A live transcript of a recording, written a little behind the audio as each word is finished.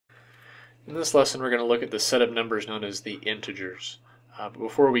In this lesson we're going to look at the set of numbers known as the integers. But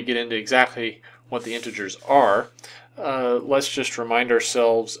before we get into exactly what the integers are, let's just remind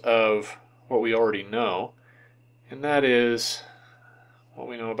ourselves of what we already know, and that is what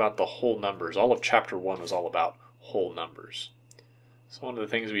we know about the whole numbers. All of chapter 1 was all about whole numbers. So one of the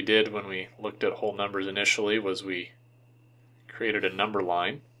things we did when we looked at whole numbers initially was we created a number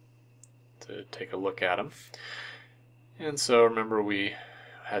line to take a look at them. And so remember, we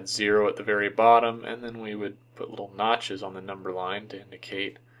had 0 at the very bottom, and then we would put little notches on the number line to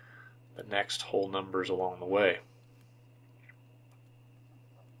indicate the next whole numbers along the way.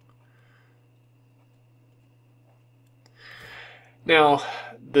 Now,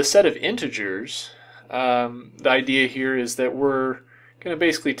 the set of integers, the idea here is that we're going to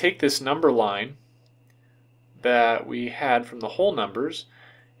basically take this number line that we had from the whole numbers,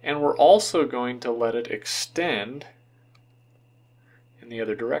 and we're also going to let it extend in the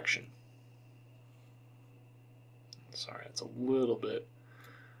other direction. Sorry, it's a little bit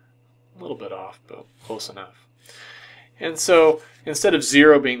off, but close enough. And so instead of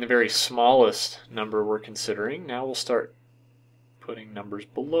 0 being the very smallest number we're considering, now we'll start putting numbers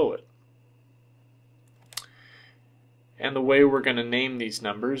below it. And the way we're going to name these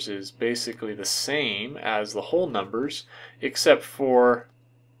numbers is basically the same as the whole numbers, except for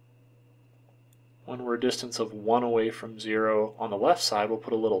when we're a distance of 1 away from 0 on the left side, we'll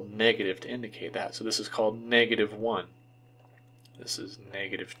put a little negative to indicate that. So this is called -1. This is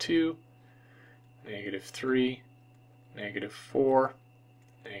 -2, -3, -4,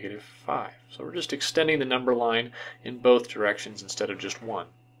 -5. So we're just extending the number line in both directions instead of just one.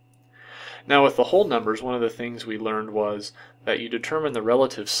 Now with the whole numbers, one of the things we learned was that you determine the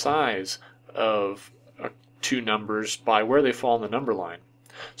relative size of two numbers by where they fall on the number line.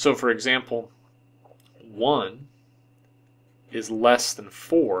 So for example, 1 is less than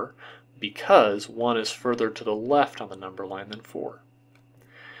 4 because 1 is further to the left on the number line than 4.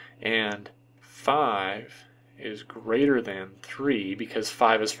 And 5 is greater than 3 because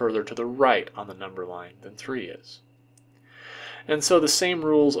 5 is further to the right on the number line than 3 is. And so the same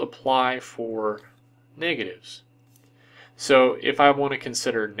rules apply for negatives. So if I want to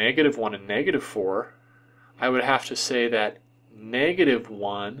consider -1 and -4, I would have to say that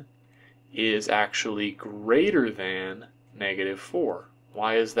 -1 is actually greater than -4.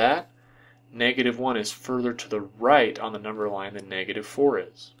 Why is that? -1 is further to the right on the number line than -4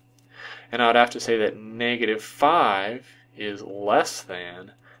 is. And I would have to say that -5 is less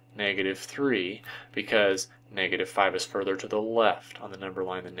than -3 because -5 is further to the left on the number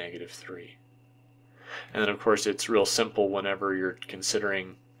line than -3. And then of course it's real simple whenever you're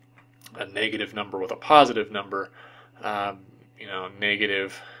considering a negative number with a positive number,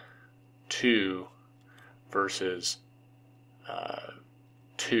 -2 versus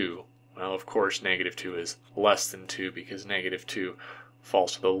 2. Well, of course -2 is less than 2 because -2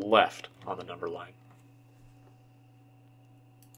 falls to the left on the number line.